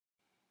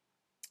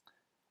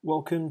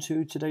Welcome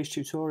to today's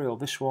tutorial.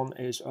 This one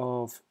is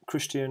of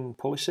Christian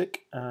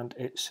Pulisic and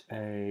it's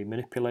a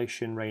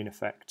manipulation rain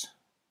effect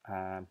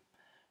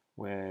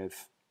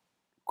with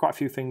quite a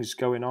few things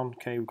going on.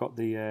 Okay, we've got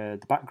the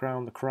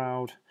background, the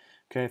crowd.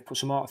 Okay, I've put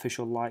some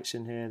artificial lights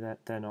in here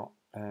that they're not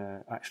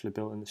actually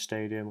built in the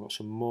stadium. We've got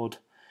some mud.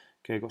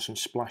 Okay, we've got some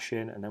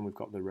splashing, and then we've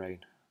got the rain.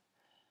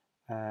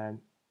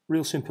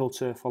 Real simple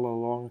to follow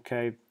along.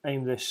 Okay,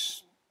 aim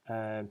this.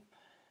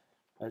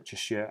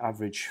 Just your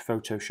average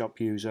Photoshop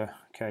user,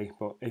 okay.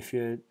 But if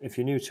you're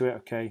new to it,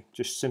 okay,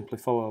 just simply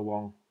follow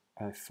along.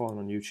 Following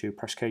on YouTube,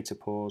 press K to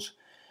pause.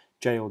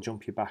 J will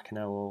jump you back, and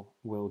L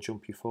will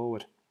jump you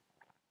forward.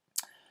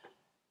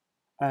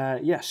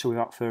 So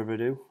without further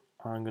ado,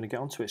 I'm going to get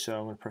onto it. So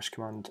I'm going to press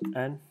Command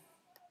N.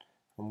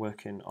 I'm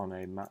working on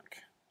a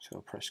Mac, so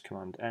I'll press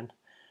Command N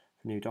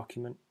for new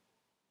document,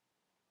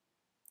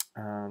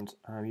 and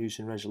I'm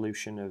using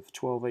resolution of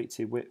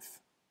 1280 width,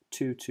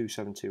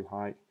 2272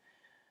 height.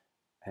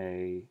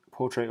 A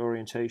portrait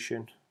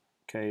orientation,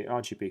 okay,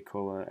 RGB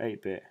color,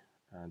 8-bit,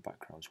 and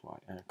background's white,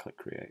 and click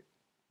create.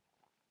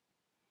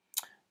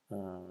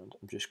 And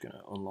I'm just going to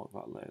unlock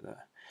that layer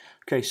there.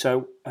 Okay,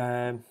 so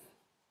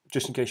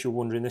just in case you're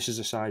wondering, this is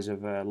the size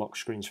of lock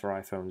screens for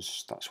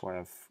iPhones. That's why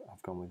I've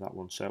gone with that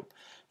one. So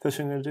first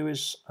thing I'm going to do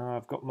is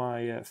I've got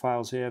my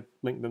files here,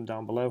 link them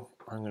down below.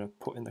 I'm going to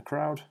put in the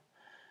crowd.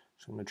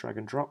 So I'm going to drag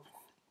and drop.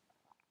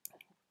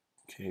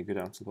 Okay, go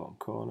down to the bottom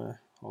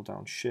corner, hold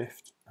down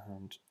Shift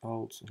and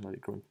Alt and let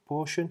it grow in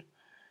proportion.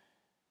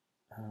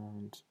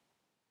 And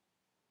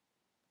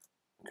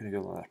I'm going to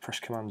go like that. Press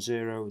Command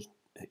 0,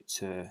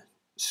 it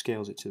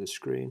scales it to the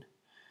screen.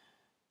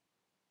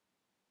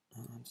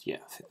 And yeah,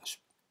 I think that's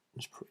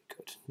pretty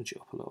good. Nudge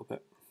it up a little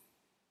bit.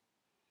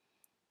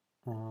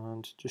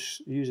 And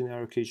just using the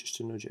arrow keys just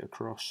to nudge it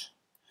across.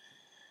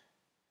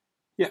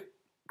 Yeah,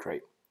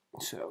 great.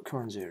 So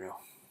Command 0,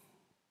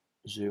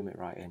 zoom it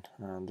right in,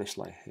 and this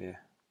layer here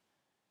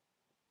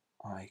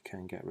I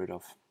can get rid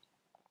of.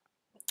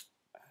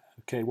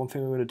 Okay, one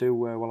thing I'm going to do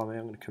while I'm here,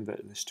 I'm going to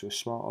convert this to a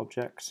smart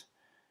object.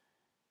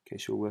 Okay,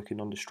 so we're working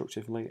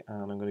non-destructively,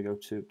 and I'm going to go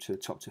to the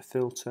top to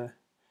filter,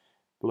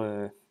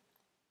 blur,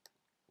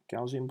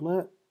 Gaussian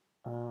blur,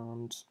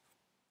 and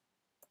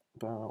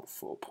about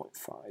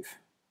 4.5.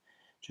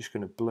 Just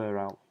going to blur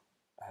out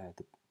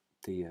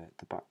the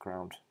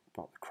background,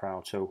 about the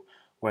crowd. So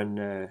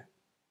when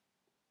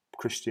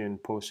Christian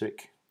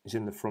Pulisic is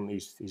in the front,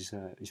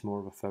 he's more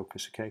of a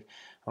focus. Okay,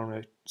 I'm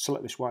going to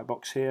select this white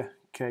box here.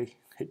 Okay,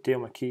 hit D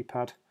on my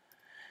keypad.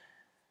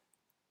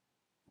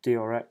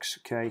 DRX.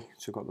 Okay,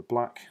 so I've got the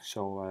black.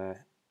 So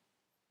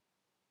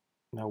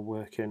now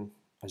working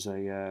as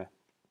a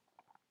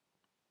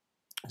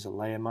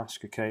layer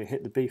mask. Okay,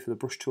 hit the B for the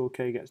brush tool.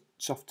 Okay, get a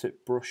soft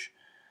tip brush,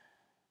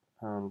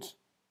 and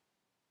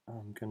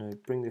I'm going to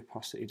bring the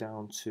opacity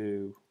down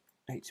to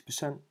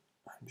 80%.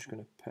 I'm just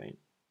going to paint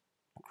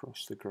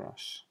across the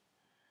grass,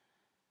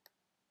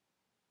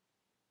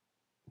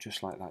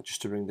 just like that,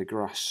 just to bring the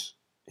grass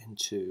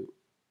into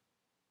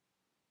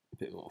a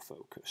bit more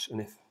focus.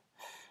 And if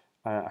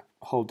I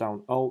hold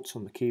down Alt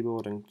on the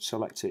keyboard and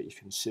select it, you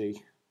can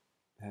see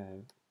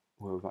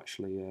where we've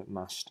actually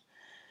masked.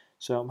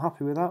 So I'm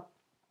happy with that.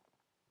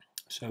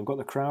 So I've got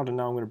the crowd, and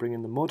now I'm going to bring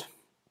in the mud.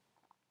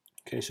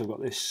 Okay, so I've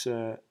got this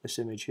this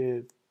image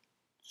here,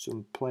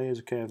 some players.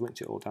 Okay, I've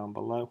linked it all down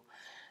below.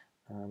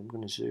 I'm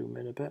going to zoom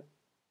in a bit.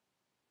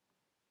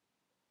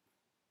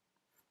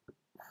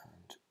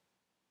 And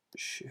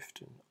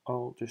Shift and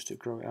Alt just to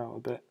grow it out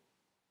a bit.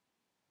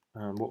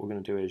 And what we're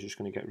going to do is just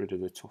going to get rid of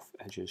the tough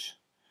edges.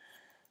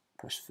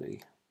 Press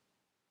V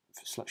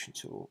for selection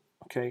tool.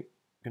 Okay,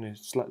 I'm going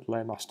to select the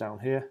layer mask down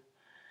here.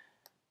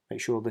 Make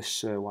sure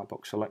this white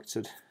box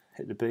selected.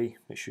 Hit the B.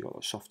 Make sure you've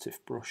got a soft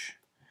tip brush.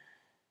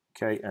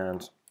 Okay,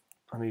 and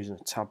I'm using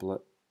a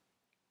tablet.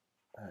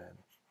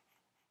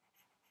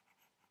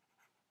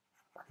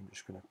 I'm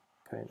just going to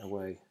paint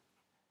away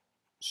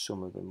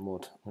some of the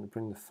mud. I'm going to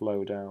bring the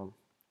flow down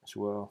as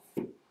well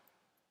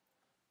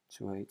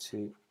to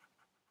 80.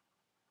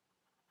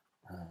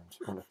 And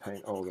I'm going to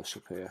paint all this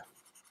up here.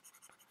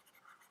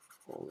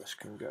 All this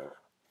can go.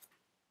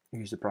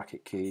 Use the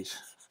bracket keys.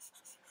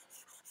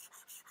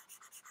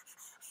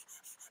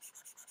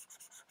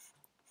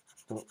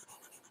 Oh,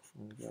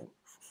 there we go.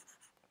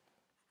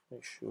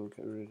 Make sure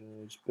get rid of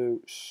these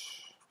boots.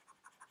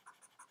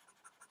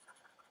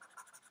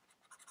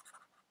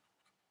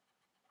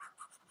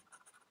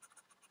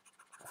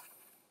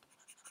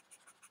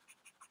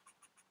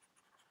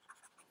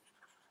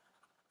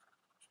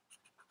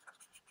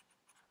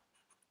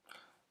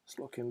 It's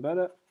looking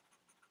better.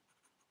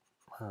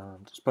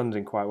 And it's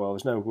blending quite well.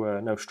 There's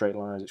no straight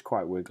lines. It's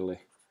quite wiggly,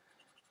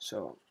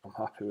 so I'm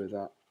happy with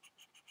that.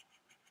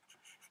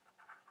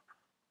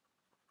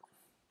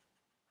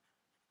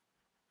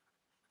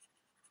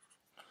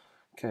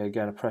 Okay,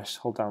 again, I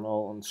hold down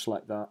Alt and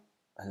select that,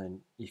 and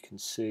then you can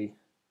see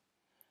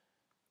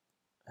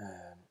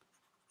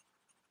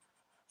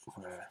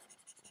where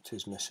it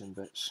is missing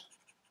bits.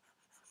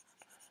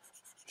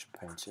 Just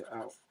paint it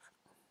out.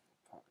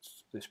 At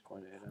this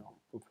point here now,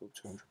 up to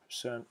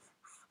 100%.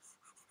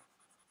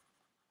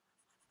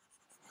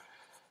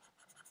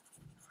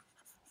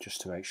 just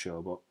to make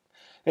sure, but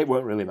it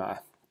won't really matter.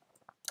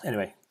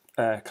 Anyway,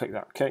 click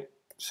that. Okay,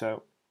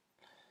 so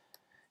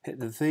hit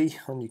the V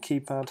on your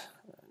keypad,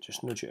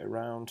 just nudge it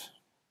around,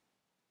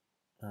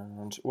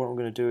 and what I'm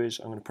going to do is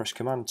I'm going to press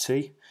Command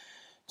T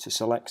to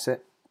select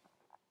it.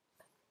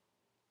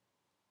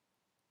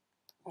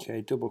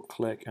 Okay, double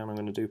click, and I'm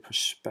going to do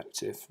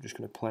perspective. I'm just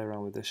going to play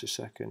around with this a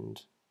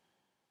second.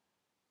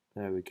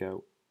 There we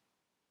go.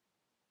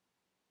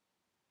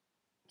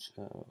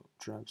 So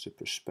drags the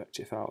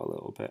perspective out a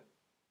little bit.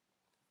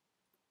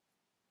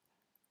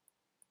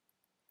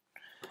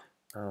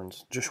 And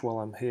just while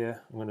I'm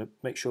here, I'm going to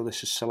make sure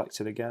this is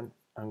selected again.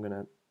 I'm going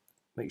to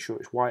make sure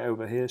it's white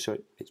over here, so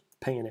it's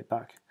painting it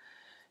back.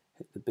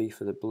 Hit the B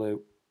for the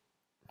blue.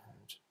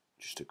 And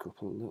just a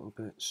couple of little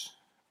bits.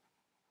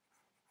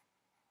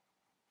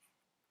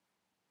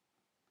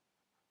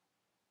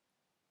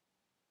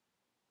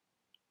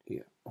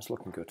 Yeah, that's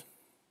looking good.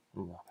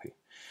 I'm happy.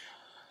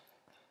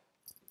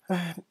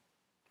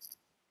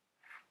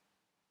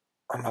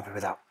 I'm happy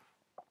with that.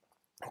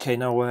 Okay,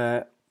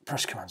 now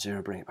press Command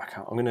 0, bring it back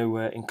out. I'm going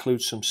to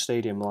include some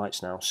stadium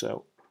lights now.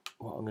 So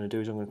what I'm going to do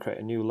is I'm going to create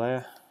a new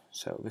layer.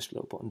 So this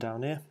little button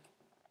down here.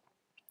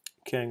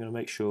 Okay, I'm going to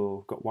make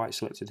sure I've got white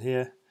selected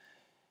here.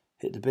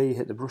 Hit the B,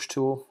 hit the brush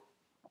tool.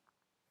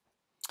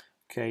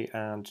 Okay,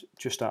 and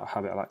just out of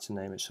habit I like to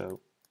name it so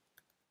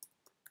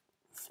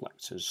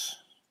reflectors.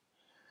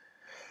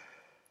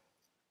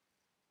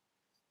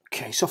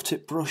 Okay, soft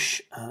tip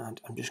brush,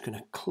 and I'm just going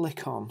to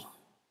click on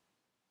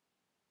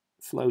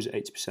flows at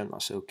 80%,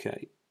 that's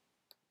okay.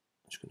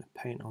 I'm just going to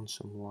paint on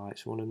some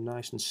lights. I want them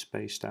nice and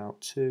spaced out.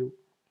 2,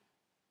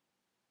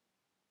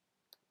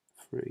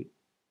 3,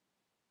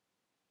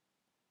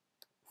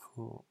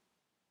 4,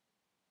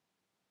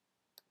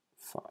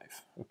 5.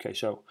 Okay,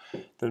 so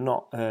they're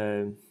not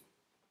bang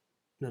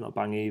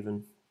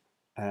even.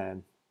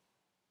 In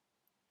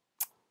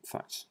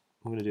fact,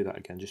 I'm going to do that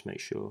again. Just make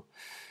sure.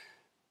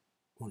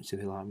 I want it to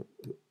be like I'm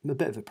a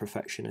bit of a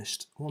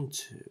perfectionist. 1,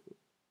 2.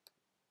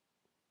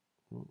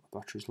 Oh, my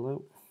battery's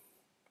low.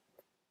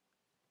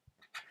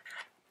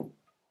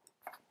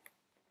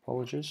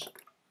 Apologies.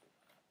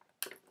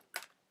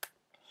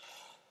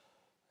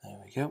 There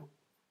we go.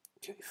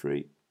 Okay,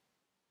 3,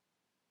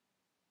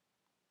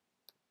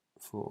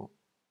 4,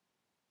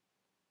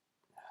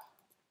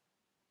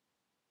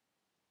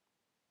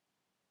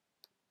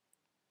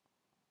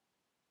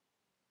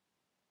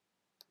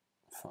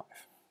 5.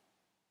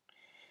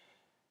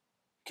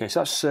 Okay,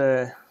 so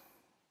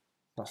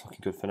that's looking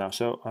good for now.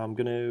 So I'm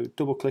going to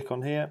double click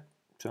on here.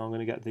 So I'm going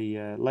to get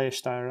the layer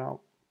styler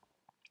out,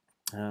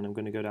 and I'm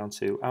going to go down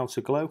to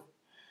outer glow.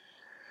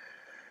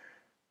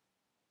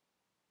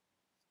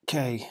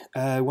 Okay,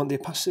 want the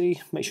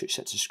opacity, make sure it's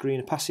set to screen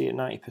opacity at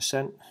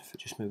 90%. If I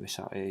just move this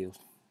out here, you'll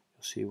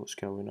see what's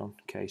going on.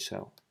 Okay,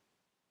 so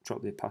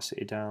drop the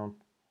opacity down.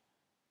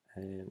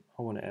 I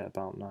want it at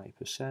about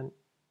 90%.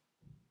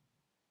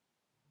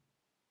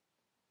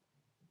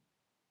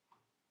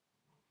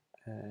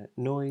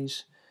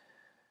 Noise,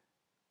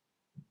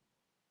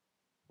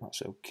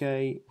 that's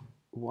okay.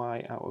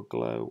 White, outer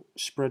glow,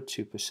 spread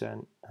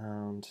 2%,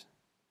 and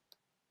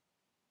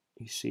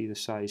you see the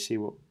size, see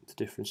what the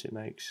difference it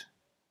makes.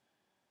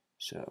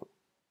 So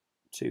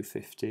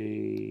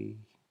 250,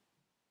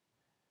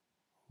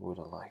 what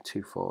would I like,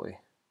 240.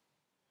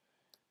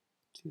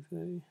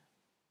 230.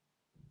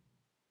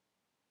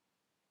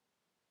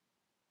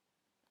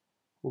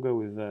 We'll go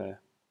with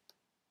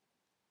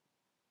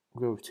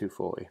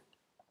 240.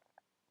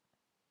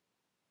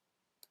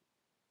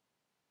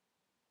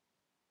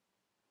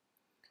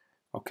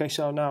 Okay,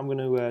 so now I'm going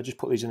to just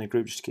put these in a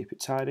group just to keep it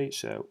tidy.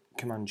 So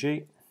Command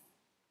G,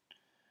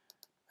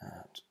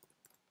 and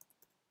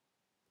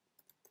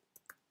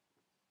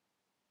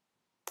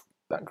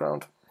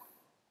background.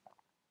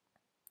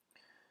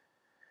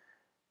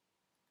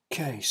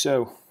 Okay,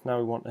 so now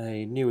we want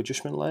a new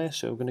adjustment layer.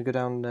 So we're going to go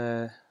down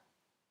to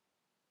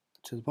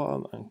the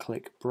bottom and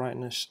click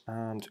brightness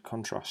and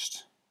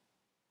contrast.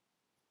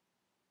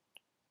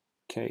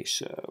 Okay,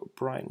 so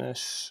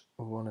brightness,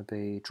 we want to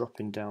be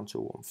dropping down to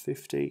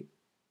 150.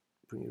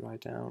 Bring it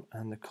right down,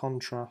 and the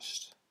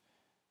contrast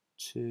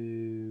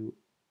to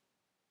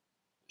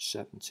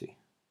 70.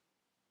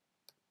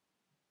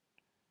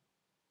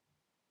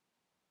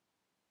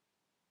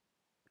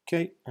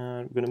 Okay,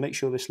 and we're going to make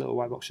sure this little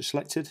white box is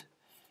selected.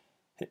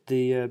 Hit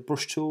the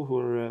brush tool,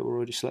 we're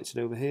already selected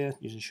over here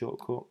using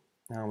shortcut.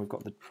 Now we've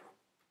got the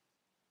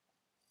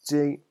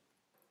D,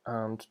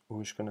 and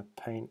we're just going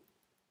to paint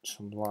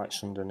some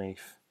lights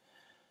underneath.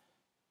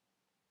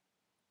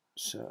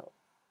 So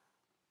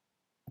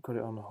I've got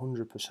it on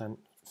 100%, in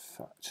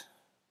fact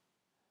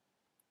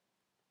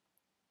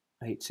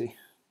 80.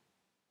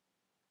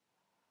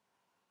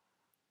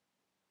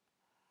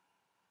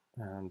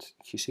 And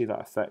you see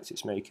that effect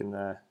it's making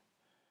there,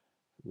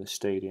 the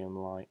stadium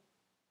light.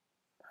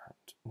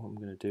 And what I'm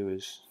going to do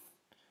is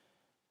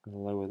I'm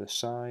going to lower the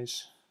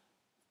size.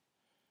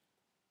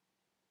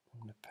 I'm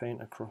going to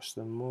paint across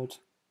the mud.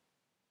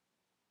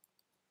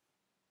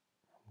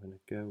 I'm going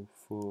to go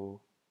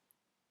for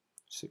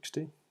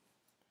 60.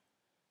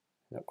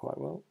 that quite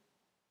well.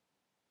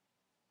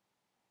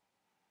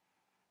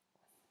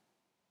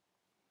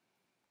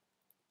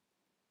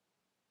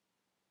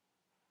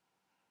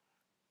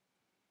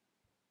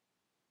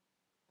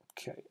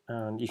 Okay,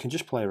 and you can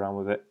just play around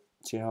with it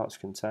to your heart's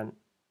content.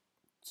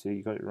 So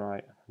you got it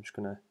right. I'm just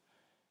gonna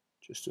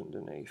just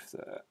underneath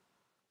there,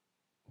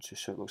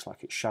 just so it looks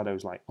like it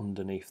shadows like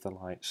underneath the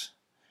lights.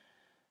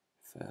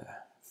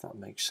 If that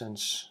makes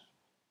sense.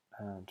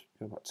 And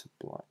go back to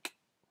black.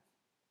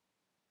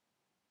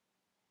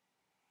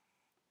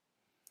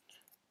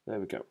 There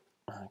we go.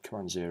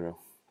 Command 0.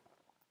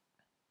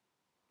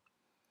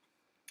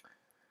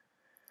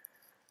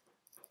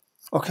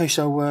 Okay,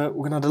 so we're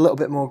going to add a little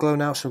bit more glow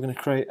now, so we're going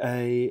to create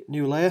a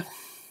new layer.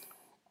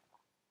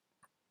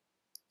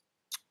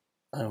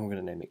 And we're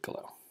going to name it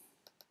glow.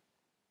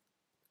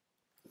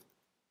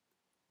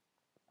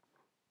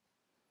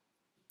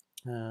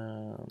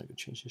 I'm going to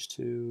change this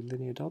to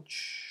linear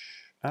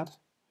dodge, add.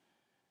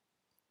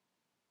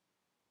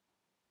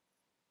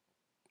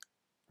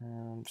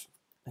 And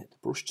hit the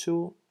brush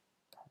tool.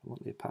 I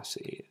want the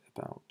opacity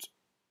about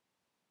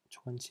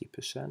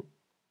 20%.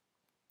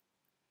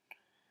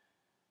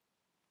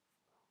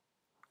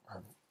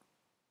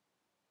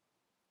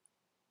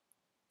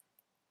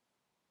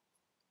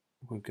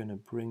 We're going to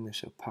bring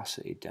this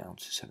opacity down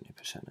to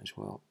 70% as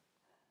well.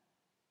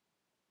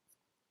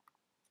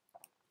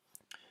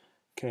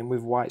 Okay, and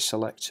with white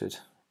selected,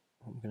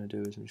 what I'm going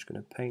to do is I'm just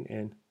going to paint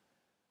in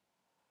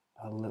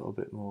a little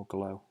bit more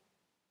glow.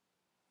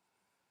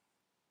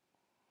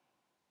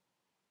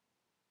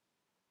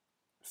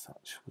 In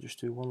fact, we'll just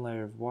do one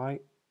layer of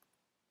white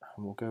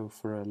and we'll go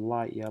for a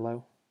light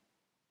yellow.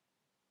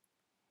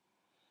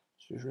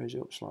 So just raise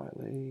it up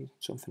slightly,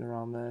 something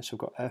around there. So I've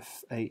got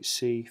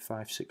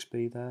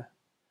F8C56B there,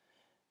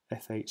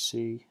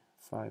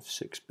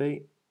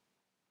 F8C56B,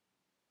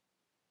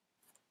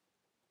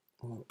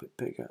 a little bit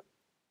bigger.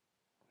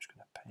 I'm just going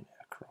to paint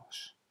it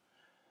across.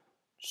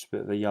 Just a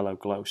bit of a yellow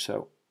glow,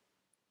 so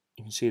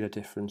you can see the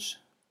difference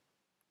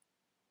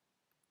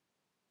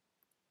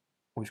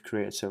we've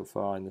created so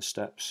far in the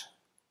steps.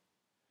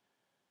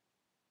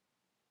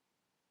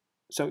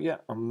 So yeah,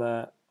 I'm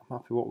happy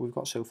with what we've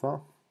got so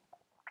far.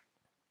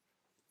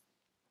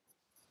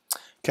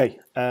 Okay,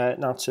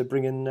 now to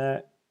bring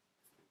in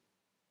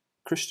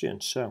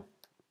Christian. So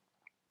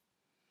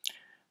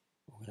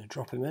I'm going to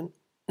drop him in.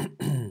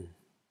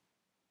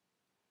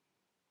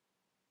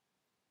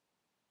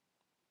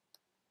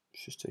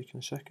 It's just taking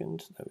a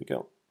second. There we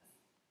go.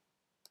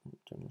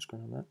 Don't know what's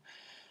going on there.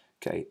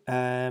 Okay.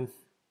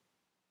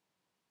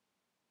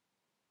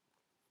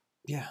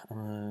 Yeah.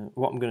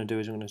 What I'm going to do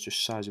is I'm going to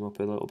just size him up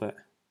a little bit.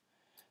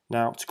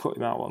 Now to cut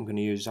him out, what I'm going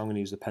to use is I'm going to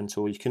use the pen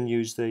tool. You can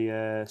use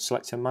the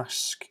select and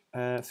mask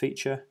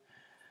feature.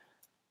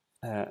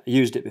 I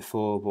used it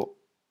before, but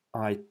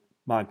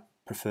my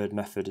preferred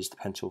method is the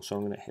pen tool. So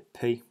I'm going to hit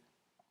P,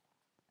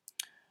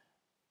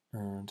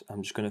 and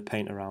I'm just going to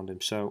paint around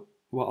him. So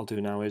what I'll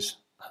do now is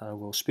I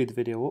will speed the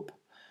video up,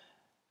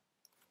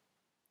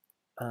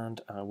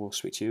 and I will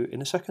speak to you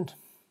in a second.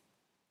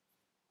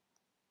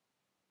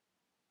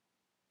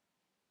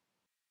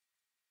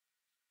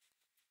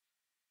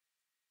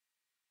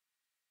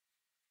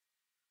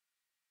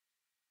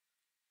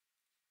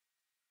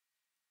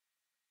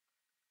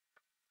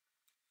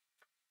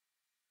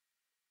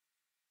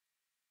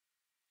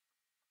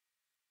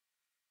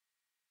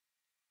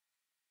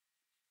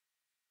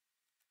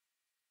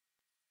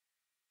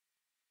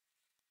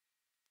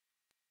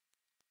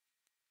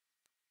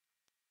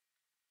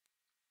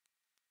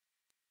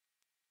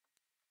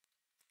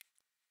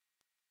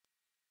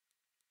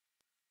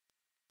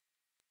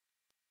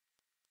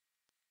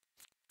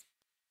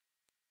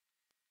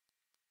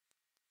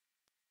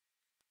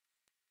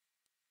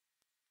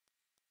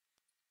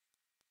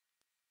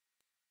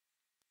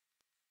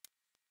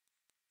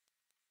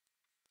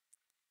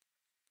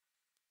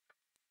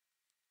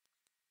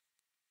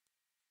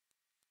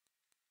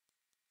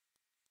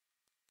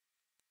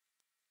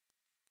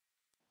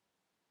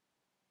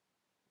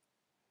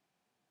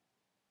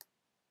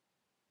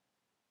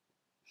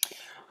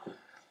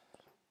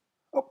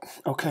 Oh,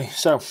 okay,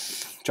 so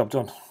job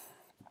done.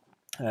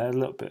 A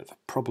little bit of a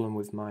problem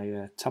with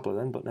my tablet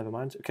then, but never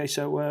mind. Okay,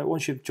 so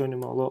once you've joined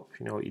them all up,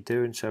 you know what you're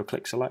doing. So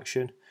click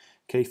selection.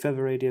 Okay,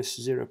 feather radius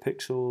 0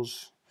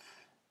 pixels,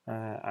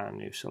 and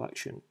new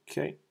selection.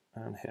 Okay,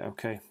 and hit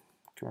OK.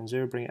 Command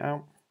 0, bring it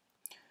out.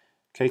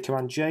 Okay,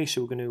 Command J.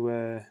 So we're going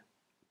to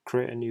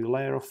create a new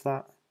layer off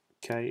that.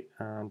 Okay,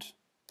 and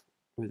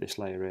with this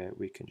layer here,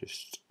 we can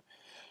just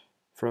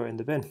throw it in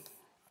the bin.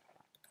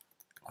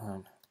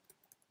 And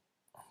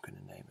I'm going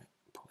to name it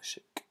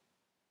Polysik.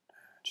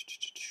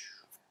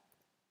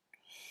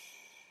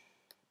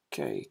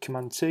 Okay,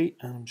 Command T,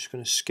 and I'm just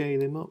going to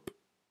scale him up.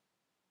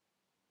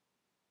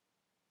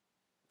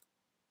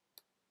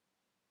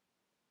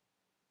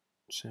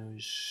 So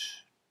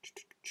he's,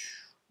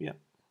 yeah.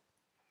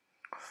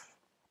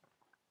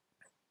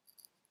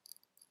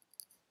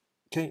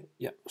 Okay,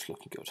 yeah, it's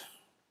looking good.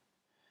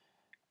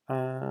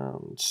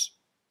 And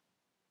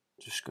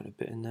just got a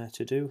bit in there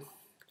to do.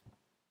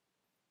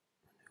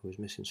 I was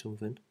missing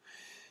something.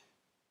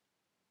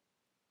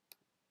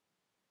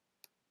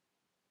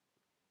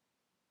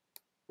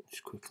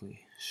 Just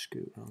quickly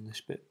scoot around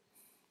this bit.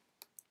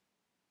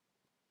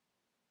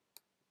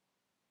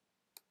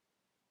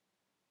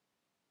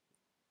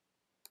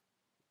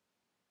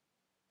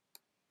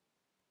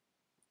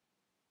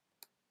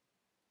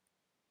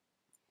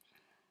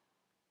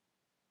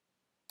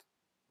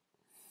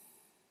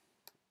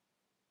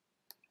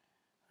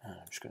 And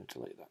I'm just going to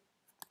delete that.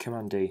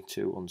 Command D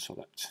to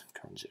unselect.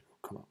 Command 0,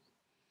 come on.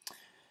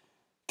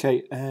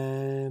 Okay,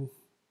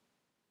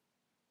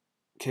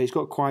 okay, he's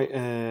got quite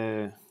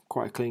a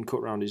clean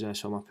cut round his hair,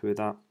 so I'm happy with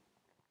that.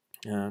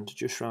 And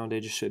just round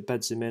here, just so it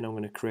beds him in, I'm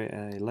going to create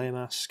a layer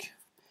mask.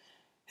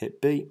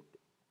 Hit B,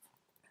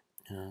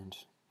 and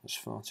that's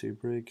far too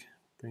big.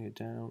 Bring it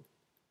down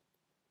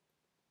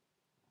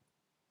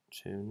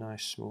to a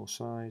nice small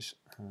size,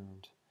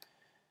 and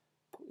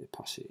put the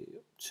opacity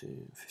up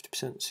to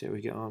 50%. See how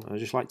we get on. I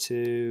just like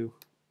to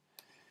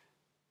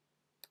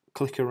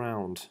click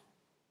around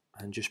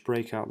and just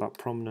break out that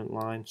prominent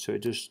line, so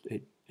it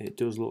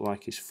does look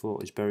like his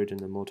foot is buried in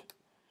the mud.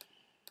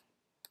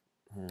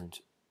 And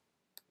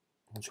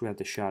once we add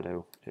the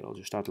shadow, it'll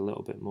just add a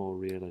little bit more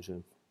realism.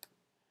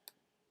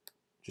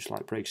 Just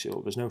like breaks it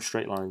up. There's no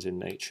straight lines in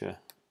nature,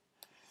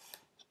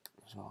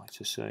 as I like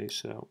to say.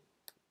 So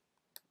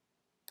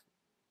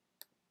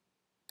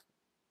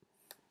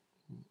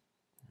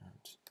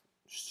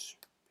just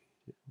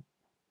speed it up.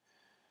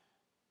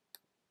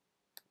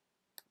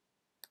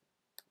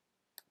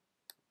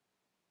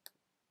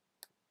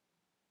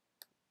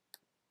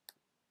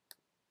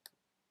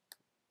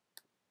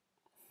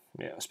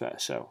 Yeah, that's better.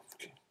 So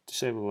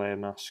disable layer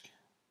mask.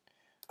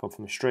 Gone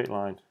from a straight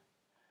line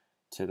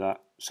to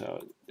that,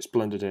 so it's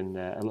blended in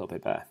a little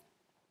bit better.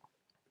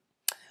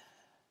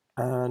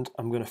 And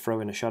I'm going to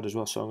throw in a shadow as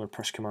well, so I'm going to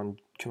press Command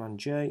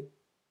J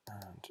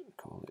and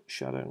call it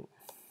shadow.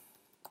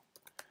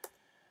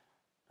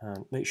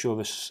 And make sure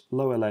this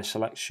lower layer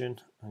selection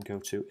and go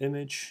to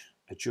Image,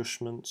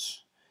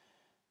 Adjustments,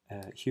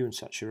 Hue and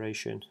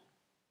Saturation,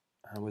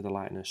 and with the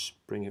lightness,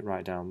 bring it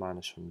right down,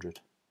 -100.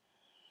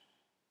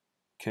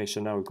 Okay,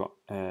 so now we've got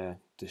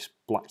this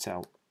blacked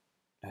out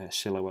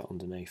silhouette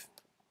underneath.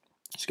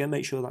 So again,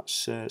 make sure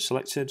that's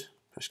selected,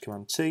 press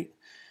Command T.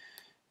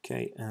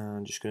 Okay, and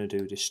I'm just going to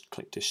do this,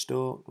 click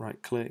Distort,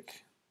 right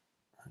click,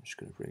 I'm just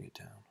going to bring it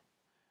down.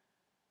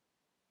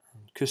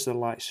 And because the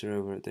lights are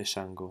over at this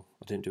angle,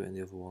 I didn't do it in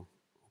the other one,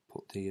 I'll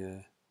put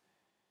the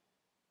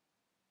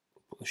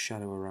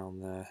shadow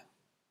around there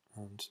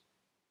and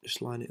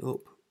just line it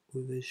up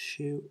with his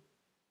shoe.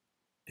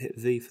 Hit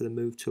V for the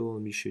move tool,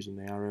 I'm just using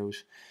the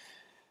arrows.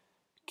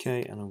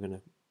 Okay, and I'm going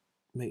to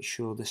make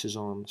sure this is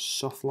on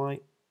soft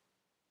light.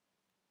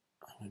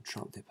 I'm going to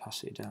drop the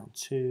opacity down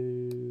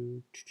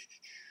to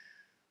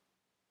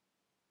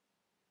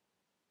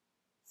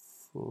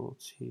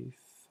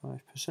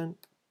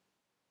 45%.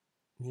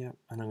 Yeah,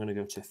 and I'm going to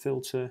go to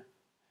filter.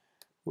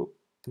 Whoop,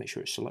 make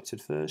sure it's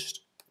selected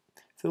first.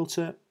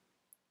 Filter,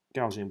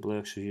 Gaussian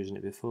blur because I was using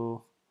it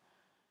before.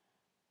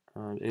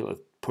 And it'll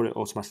put it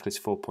automatically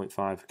to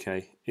 4.5.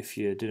 Okay, if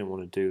you didn't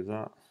want to do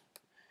that,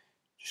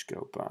 just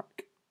go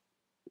back.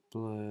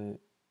 Blur,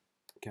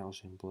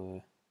 Gaussian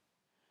blur.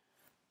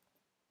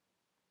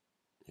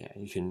 Yeah,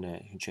 you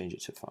can change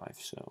it to 5.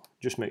 So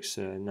just makes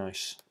a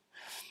nice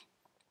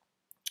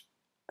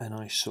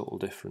subtle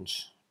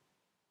difference.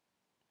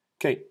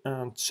 Okay,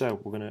 and so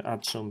we're going to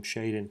add some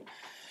shading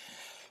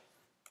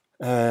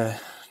to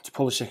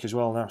Polystick as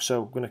well now.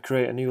 So we're going to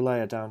create a new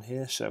layer down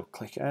here. So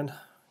click N.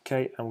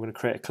 Okay, I'm going to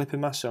create a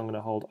clipping mask. So I'm going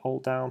to hold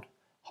Alt down,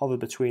 hover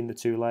between the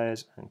two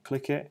layers, and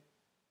click it.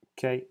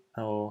 Okay,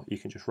 or you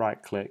can just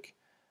right click,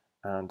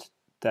 and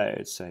there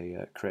it's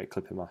a create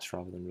clipping mask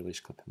rather than release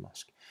clipping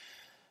mask.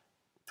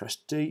 Press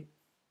D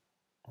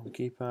on the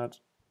keypad,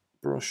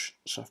 brush,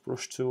 soft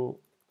brush tool.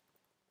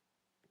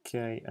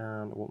 Okay,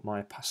 and I want my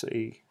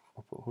opacity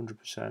up at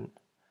 100%.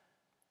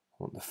 I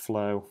want the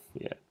flow,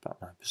 yeah, about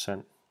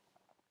 9%.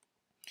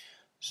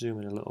 Zoom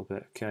in a little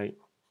bit. Okay,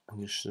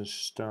 I'm just going to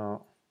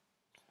start.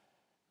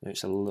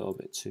 It's a little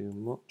bit too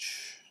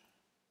much.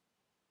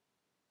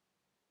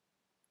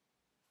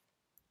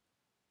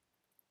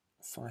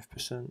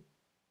 5%.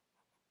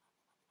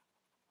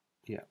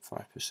 Yeah,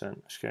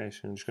 5%. Okay, so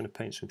I'm just going to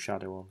paint some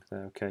shadow on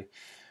there. Okay,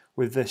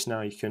 with this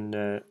now you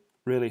can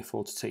really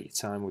afford to take your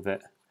time with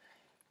it.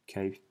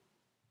 Okay,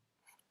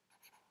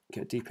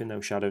 get deep in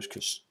those shadows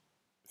because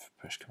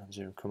press Command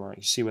 0 and come out.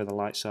 You see where the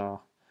lights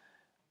are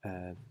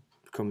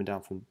coming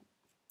down from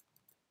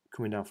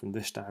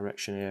this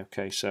direction here.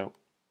 Okay, so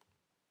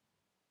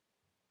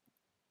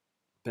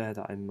bear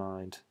that in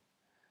mind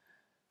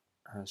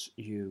as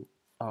you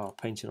are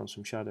painting on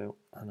some shadow,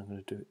 and I'm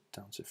going to do it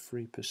down to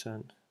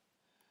 3%.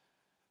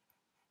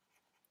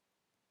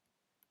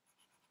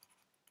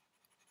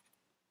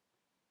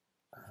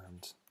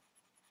 And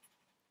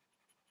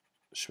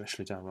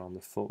especially down around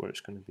the foot where it's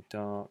going to be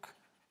dark.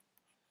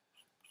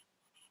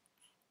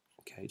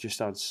 Okay, it just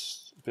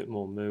adds a bit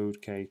more mood.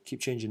 Okay, keep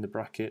changing the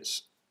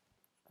brackets,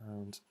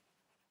 and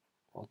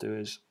what I'll do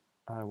is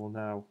I will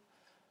now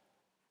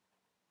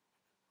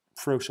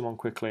throw some on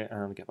quickly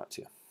and get back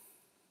to you.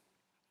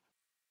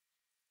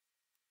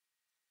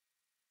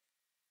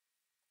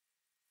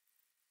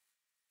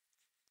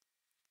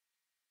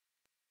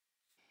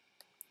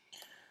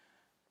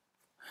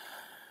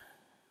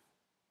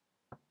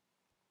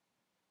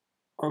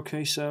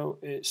 Okay, so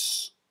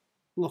it's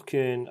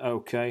looking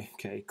okay.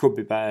 Okay, could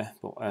be better,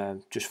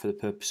 but just for the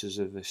purposes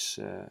of this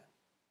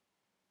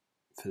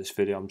for this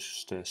video, I'm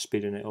just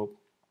speeding it up.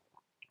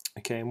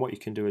 Okay, and what you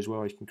can do as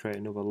well, you can create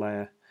another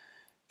layer.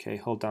 Okay,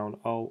 hold down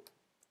Alt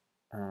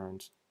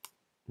and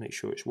make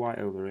sure it's white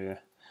over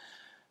here,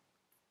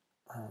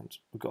 and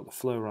we've got the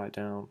flow right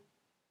down.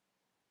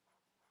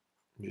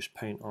 And just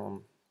paint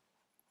on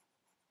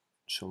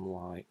some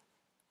white.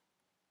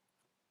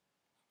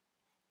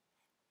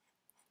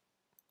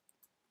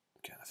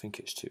 Okay, I think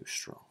it's too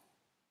strong.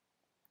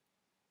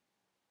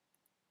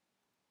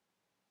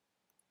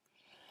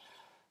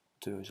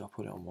 What I'll do is I'll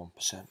put it on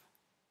 1%.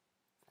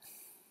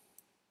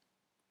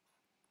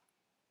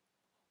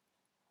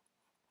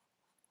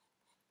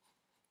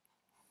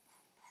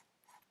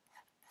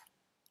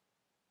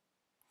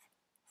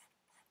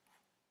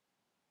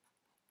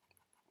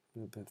 A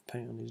little bit of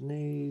paint on his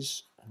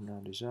knees and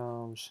around his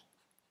arms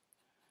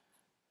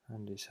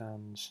and his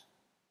hands.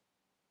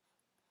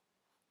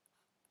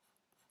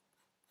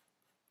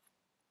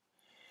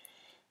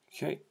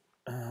 Okay,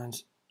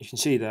 and you can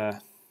see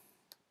there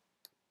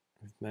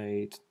we've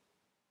made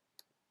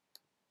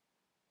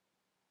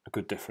a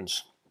good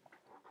difference.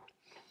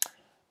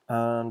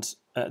 And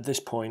at this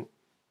point,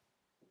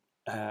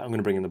 I'm going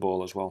to bring in the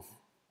ball as well.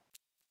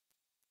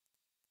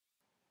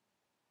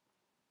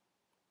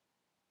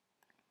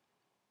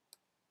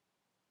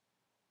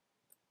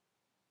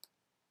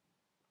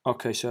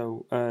 Okay,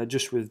 so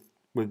just with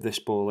this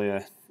ball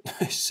here,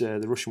 it's the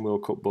Russian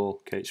World Cup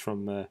ball. Okay, it's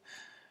from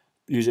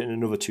use it in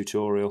another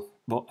tutorial.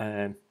 But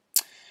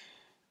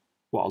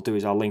what I'll do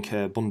is I'll link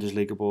a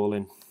Bundesliga ball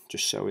in,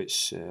 just so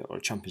it's or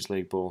a Champions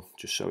League ball,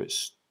 just so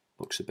it's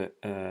looks a bit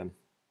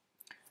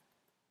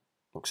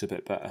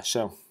better.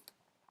 So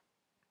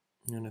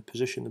I'm going to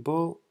position the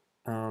ball,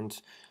 and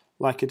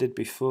like I did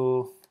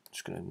before, I'm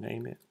just going to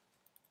name it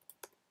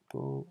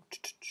ball.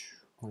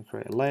 I'm going to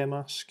create a layer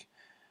mask.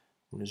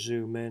 I'm going to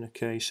zoom in.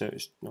 Okay, so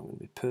it's not going to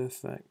be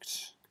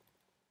perfect.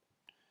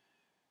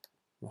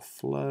 My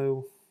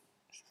flow,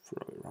 just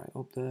throw it right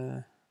up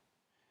there.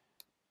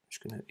 I'm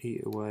just going to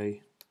eat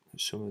away at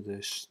some of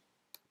this.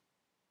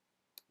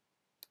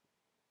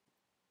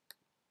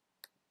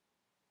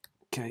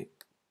 Okay,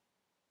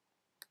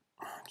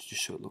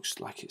 just so it looks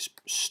like it's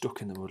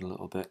stuck in the mud a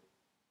little bit,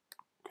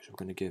 because we're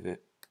going to give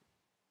it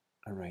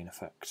a rain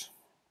effect.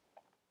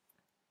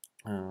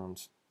 And I'm going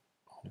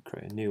to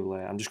create a new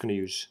layer. I'm just going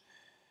to use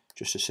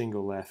just a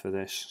single layer for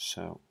this.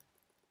 So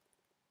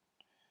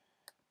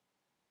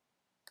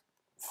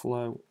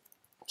flow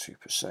 2%.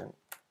 I'm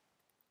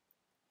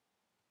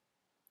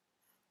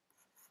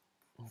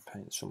going to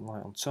paint some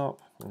light on top.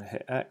 I'm going to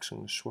hit X. I'm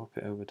going to swap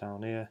it over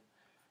down here.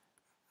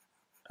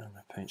 And I'm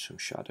going to paint some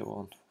shadow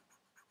on.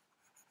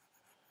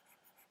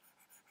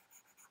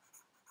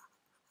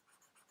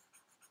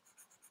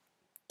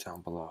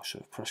 Down below.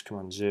 So press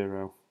Command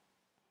 0.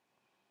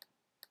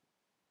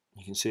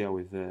 You can see how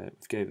we've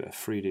gave it a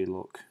 3D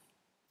look.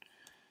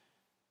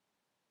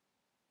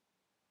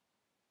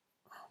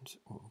 And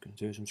what I'm going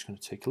to do is I'm just going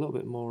to take a little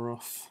bit more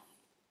off.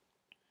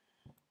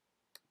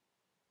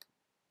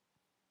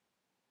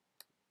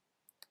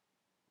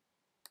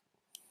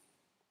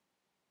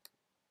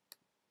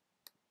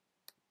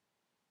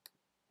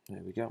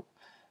 There we go.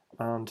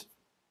 And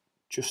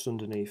just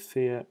underneath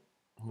here,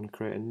 I'm going to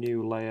create a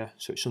new layer,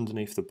 so it's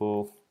underneath the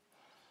ball.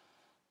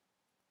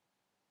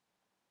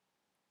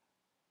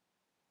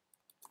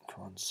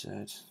 Command Z.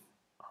 I'm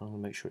going to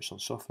make sure it's on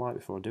soft light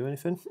before I do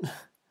anything.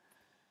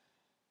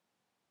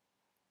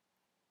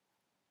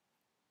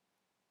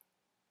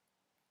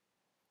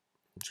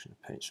 I'm just going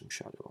to paint some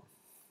shadow on.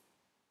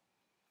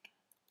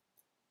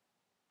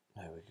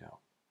 There we go.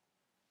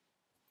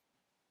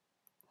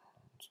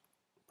 And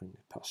bring the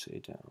opacity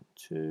down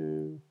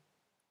to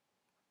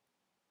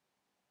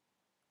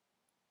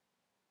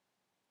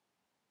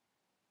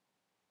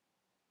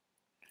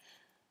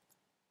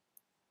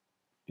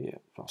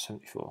about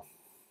 74.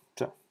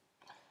 So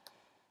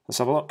let's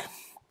have a look.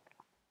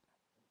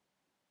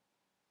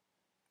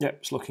 Yeah,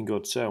 it's looking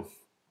good. So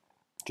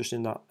just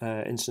in that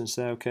instance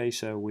there, okay,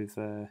 so we've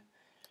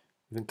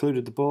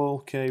included the ball,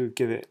 okay, we've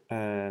given it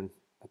a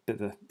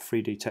bit of a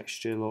 3D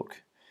texture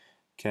look,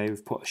 okay,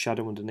 we've put a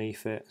shadow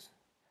underneath it,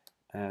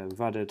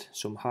 we've added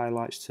some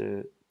highlights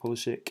to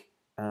Pulisic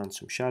and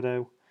some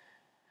shadow,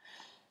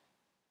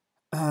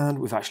 and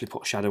we've actually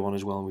put a shadow on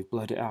as well, and we've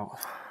blurred it out.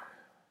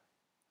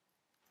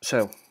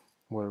 So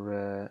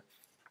we're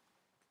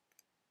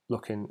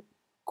looking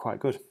quite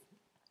good.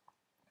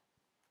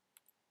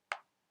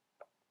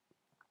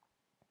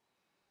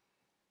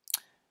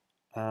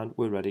 And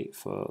we're ready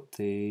for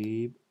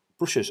the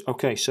brushes.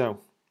 Okay, so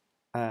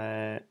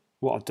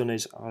what I've done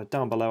is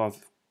down below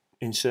I've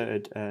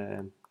inserted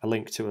a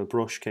link to a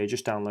brush. Okay,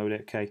 just download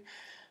it. Okay,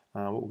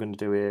 what we're going to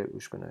do here, we're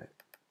just going to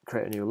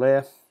create a new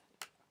layer.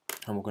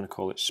 and we're going to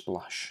call it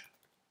splash.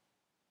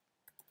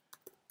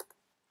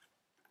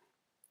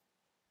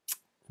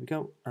 There we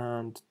go,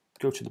 and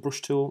go to the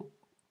brush tool.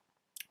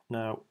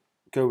 Now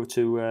go over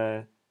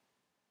to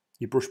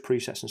your brush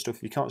presets and stuff.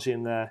 If you can't see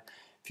them there,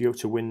 if you go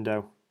to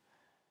window,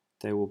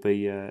 they'll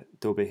be here,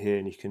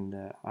 and you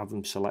can have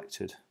them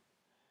selected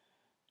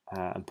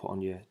and put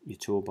on your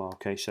toolbar.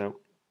 Okay, so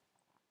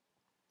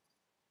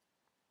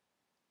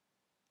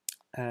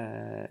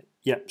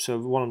yeah, so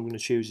the one I'm going to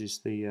choose is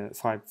the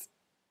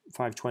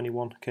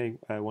 521. Okay,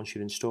 once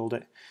you've installed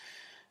it,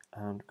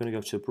 and I'm going to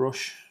go to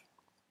brush.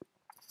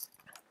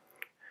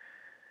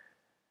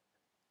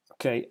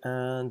 Okay,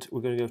 and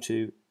we're going to go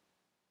to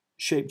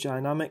shape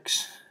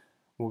dynamics.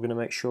 We're going to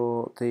make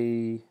sure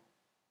the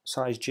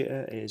size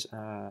jitter is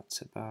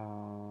at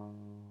about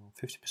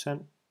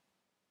 50%.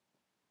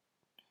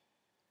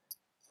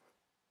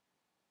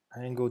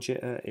 Angle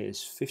jitter is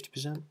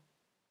 50%.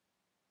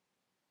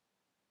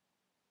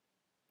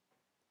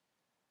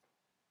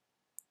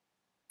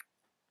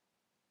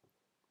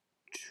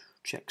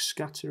 Check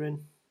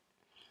scattering.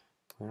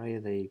 Where are you?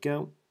 There you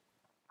go.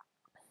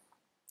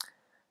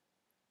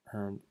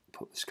 And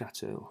put the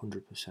scatter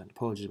 100%.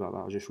 Apologies about that,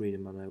 I was just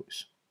reading my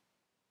notes.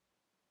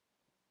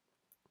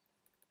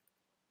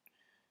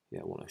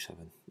 Yeah,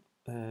 107.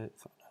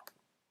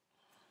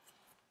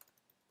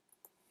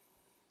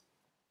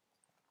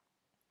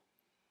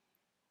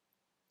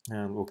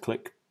 And we'll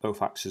click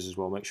both axes as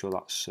well. Make sure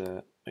that's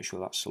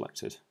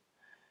selected.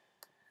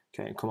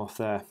 Okay, and come off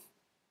there.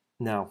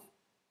 Now,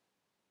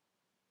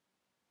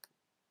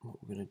 what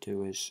we're going to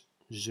do is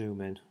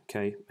zoom in.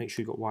 Okay, make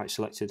sure you've got white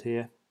selected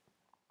here.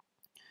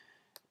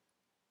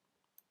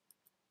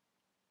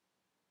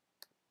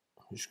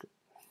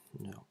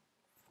 No,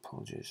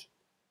 apologies.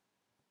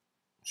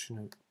 I'm just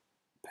going to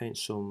paint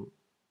some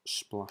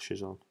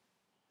splashes on.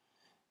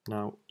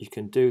 Now you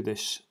can do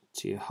this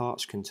to your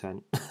heart's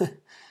content.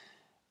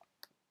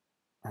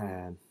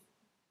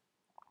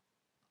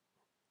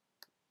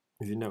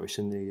 If you notice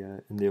in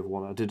the other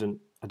one, I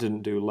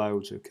didn't do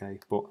loads. Okay,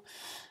 but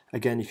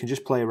again, you can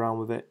just play around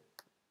with it,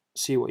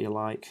 see what you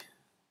like.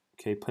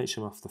 Okay, paint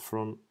some off the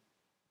front,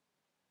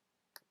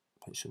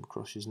 paint some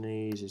across his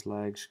knees, his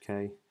legs.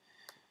 Okay,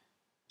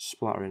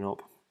 splattering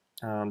up,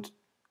 and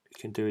you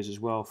can do is as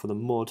well for the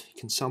mud. You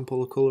can sample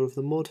the colour of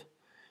the mud.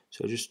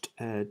 So just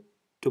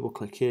double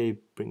click here,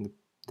 bring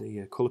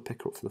the colour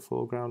picker up for the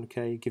foreground.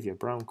 Okay, give you a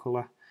brown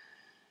colour,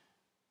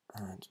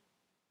 and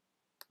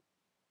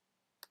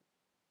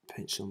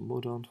paint some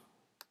mud on.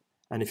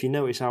 And if you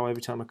notice how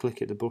every time I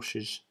click it, the brush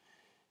is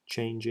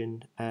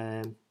changing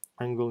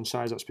angle and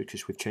size, that's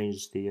because we've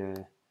changed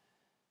the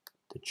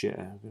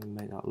jitter. I'm going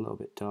to make that a little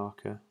bit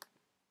darker.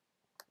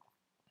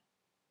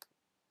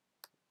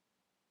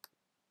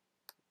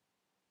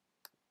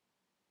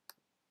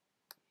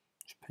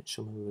 Just paint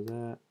some over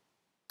there.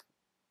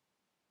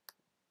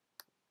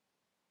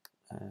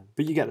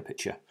 But you get the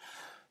picture.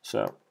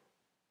 So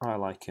I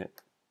like it.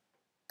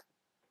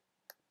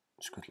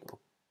 It's got a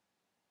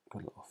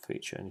little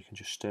feature, and you can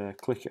just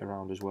click it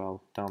around as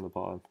well down the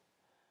bottom.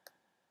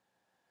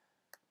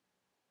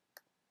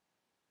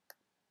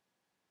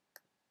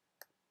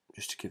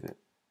 Just to give it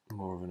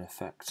more of an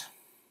effect.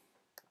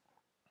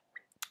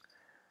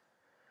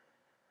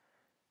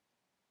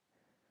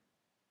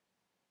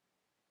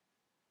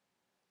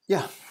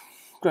 Yeah,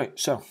 great.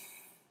 So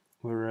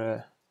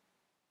we're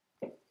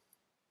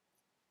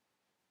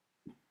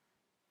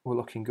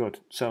looking good.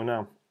 So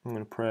now I'm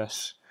going to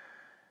press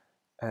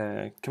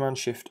Command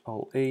Shift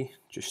Alt E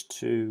just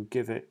to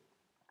give it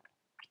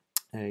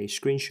a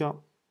screenshot,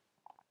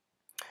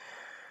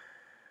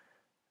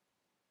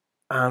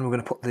 and we're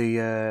going to put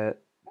the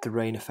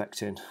rain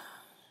effect in.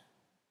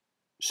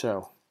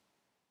 So,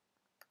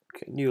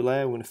 okay, new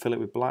layer. We're going to fill it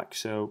with black.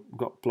 So we've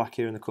got black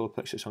here in the color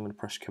picture. So I'm going to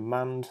press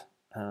Command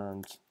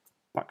and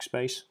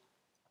backspace.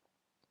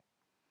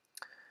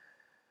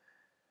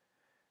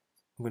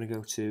 I'm going to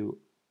go to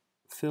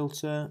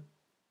Filter.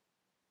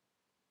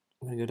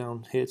 I'm going to go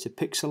down here to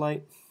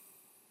Pixelate,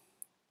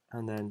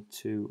 and then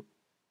to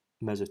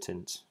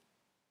Mezzotint.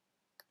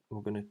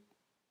 We're going to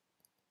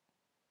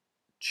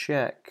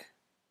check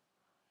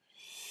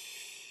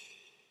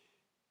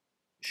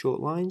short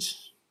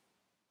lines.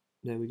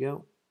 There we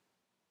go.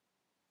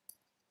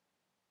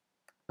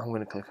 I'm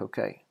going to click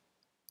OK.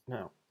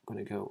 Now I'm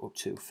going to go up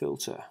to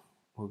Filter.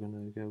 We're going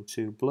to go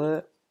to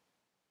Blur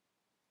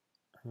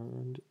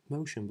and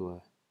Motion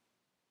Blur.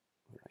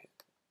 Right.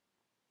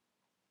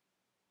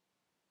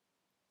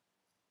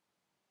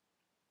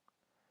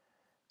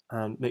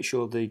 And make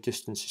sure the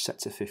distance is set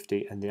to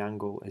 50 and the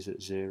angle is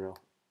at 0.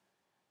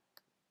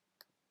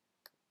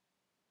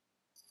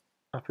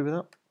 Happy with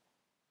that?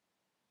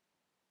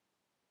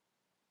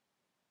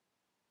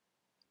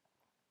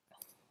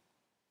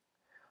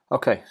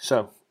 Okay,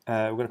 so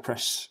we're going to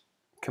press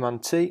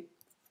Command T,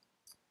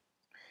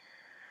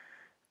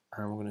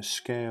 and we're going to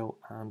scale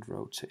and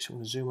rotate. So I'm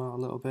going to zoom out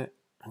a little bit.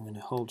 I'm going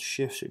to hold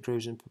Shift so it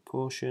grows in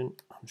proportion.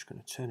 I'm just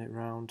going to turn it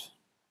around.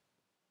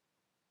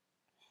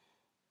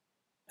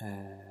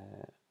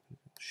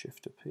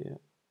 Shift up here,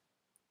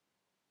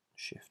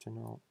 Shift and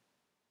Alt,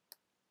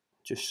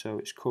 just so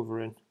it's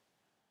covering.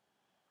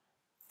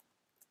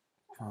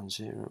 Command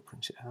 0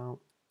 brings it out.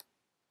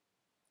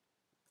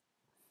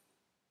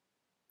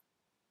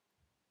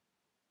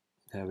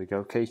 There we go.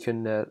 Okay, you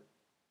can. That's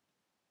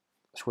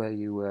where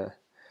you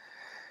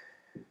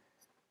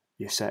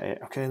set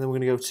it. Okay, and then we're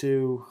going to go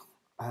to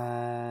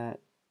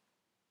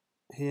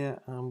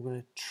here. I'm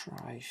going to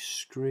try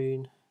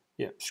screen.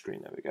 Yep,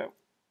 screen. There we go.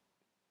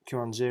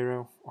 Command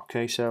 0.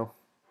 Okay, so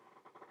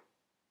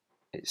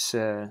it's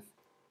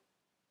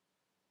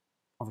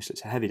obviously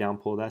it's a heavy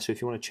downpour there. So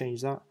if you want to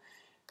change that,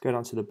 go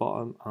down to the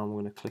bottom, and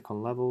we're going to click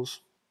on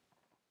levels,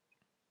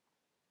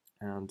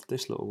 and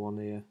this little one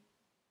here.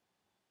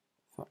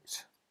 In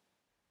fact,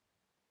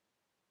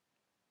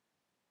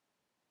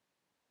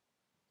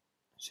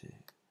 see.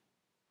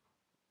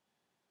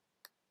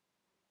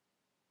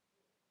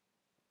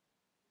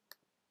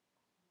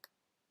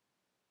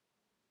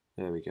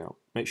 There we go.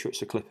 Make sure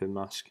it's a clipping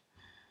mask,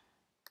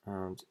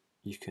 and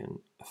you can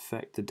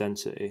affect the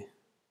density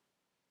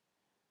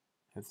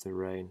of the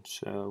rain.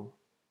 So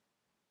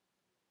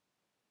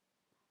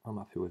I'm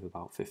happy with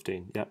about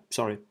 15. Yeah,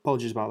 sorry,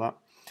 apologies about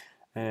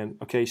that.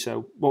 Okay,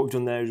 so what we've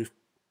done there is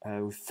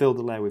we've filled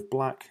the layer with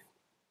black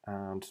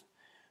and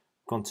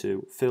gone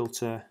to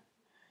filter,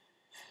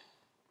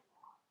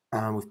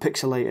 and we've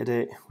pixelated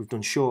it. We've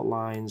done short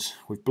lines,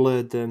 we've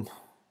blurred them,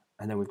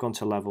 and then we've gone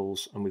to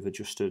levels and we've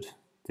adjusted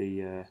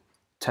the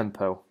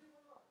tempo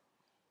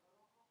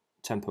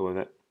of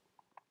it,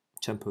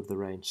 tempo of the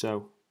rain.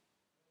 So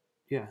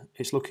yeah,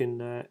 it's looking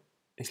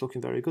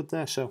very good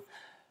there. So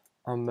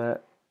I'm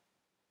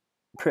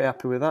pretty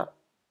happy with that.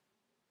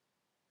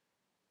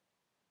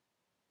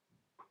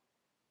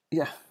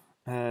 Yeah,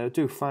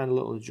 do final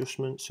little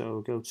adjustment.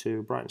 So go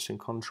to brightness and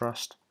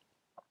contrast.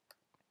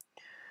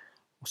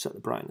 We'll set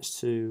the brightness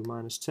to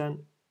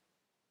 -10.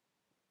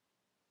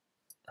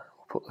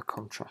 We'll put the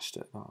contrast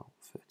at about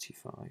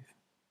 35.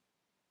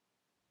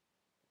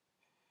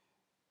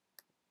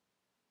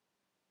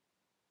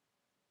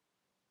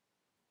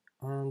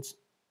 And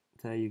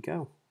there you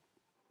go.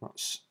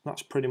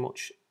 That's pretty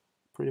much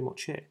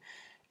it.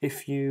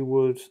 If you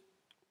would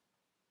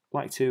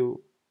like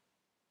to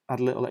add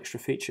a little extra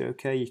feature,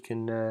 okay, you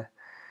can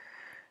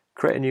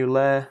create a new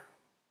layer,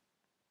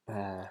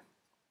 and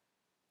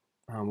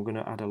we're going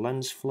to add a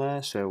lens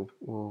flare. So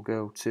we'll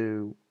go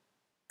to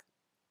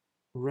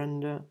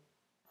render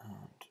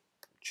and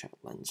check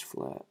lens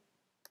flare.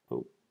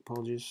 Oh,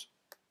 apologies.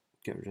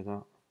 Get rid of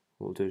that.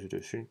 What we'll do is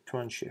we'll do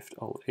Command Shift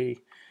Alt E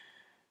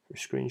for a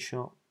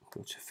screenshot.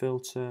 Go to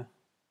filter,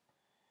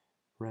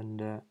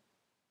 render,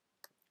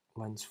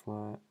 lens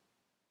flare,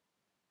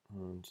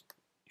 and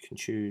you can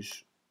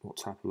choose what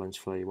type of lens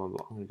flare you want,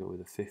 but I'm going to go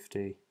with a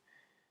 50.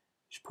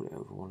 Just put it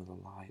over one of the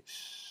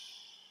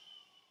lights.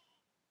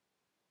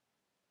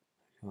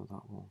 Got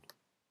that one.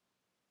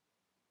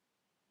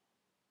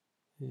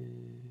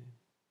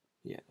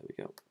 Yeah, there we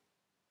go.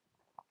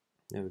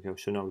 There we go.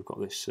 So now we've got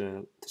this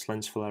this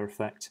lens flare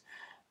effect,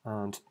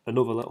 and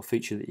another little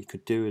feature that you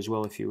could do as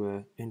well if you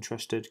were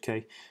interested.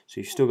 Okay, so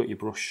you've still got your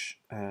brush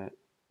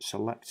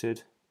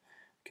selected.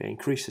 Okay,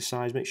 increase the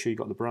size. Make sure you've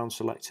got the brown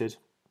selected.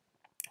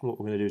 What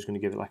we're going to do is going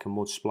to give it like a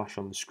mud splash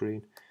on the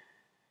screen.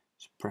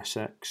 So press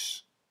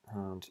X,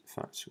 and in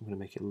fact, I'm going to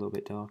make it a little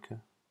bit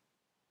darker.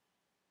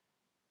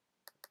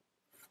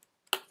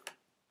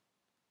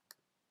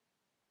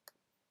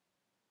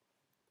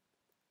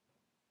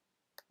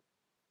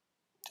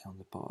 Down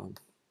the bottom.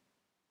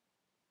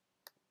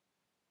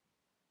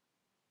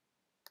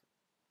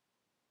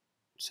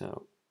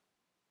 So,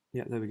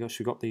 yeah, there we go. So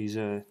we've got these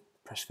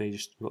press V,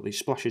 we've got these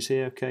splashes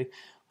here, okay.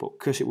 But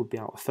because it would be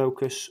out of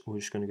focus, we're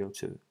just going to go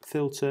to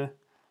filter,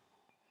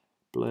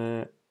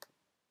 blur,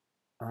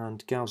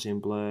 and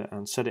Gaussian blur,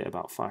 and set it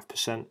about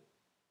 5%.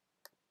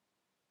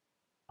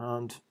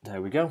 And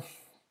there we go.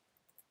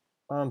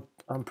 I'm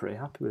pretty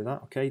happy with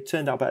that. Okay, it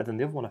turned out better than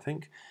the other one, I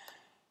think.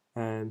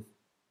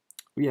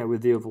 Yeah,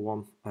 with the other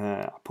one,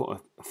 I put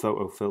a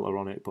photo filter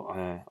on it, but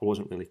I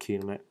wasn't really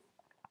keen on it.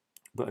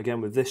 But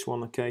again, with this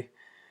one, okay,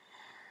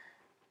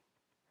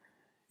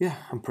 yeah,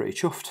 I'm pretty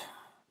chuffed.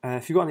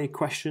 If you've got any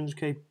questions,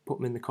 okay, put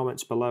them in the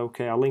comments below.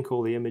 Okay, I'll link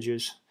all the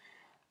images.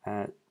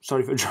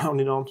 Sorry for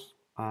drowning on.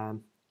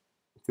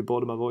 If you're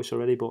bored of my voice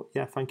already, but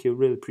yeah, thank you.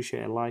 Really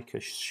appreciate a like, a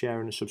share,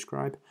 and a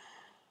subscribe.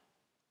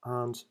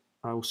 And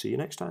I will see you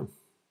next time.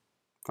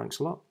 Thanks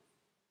a lot.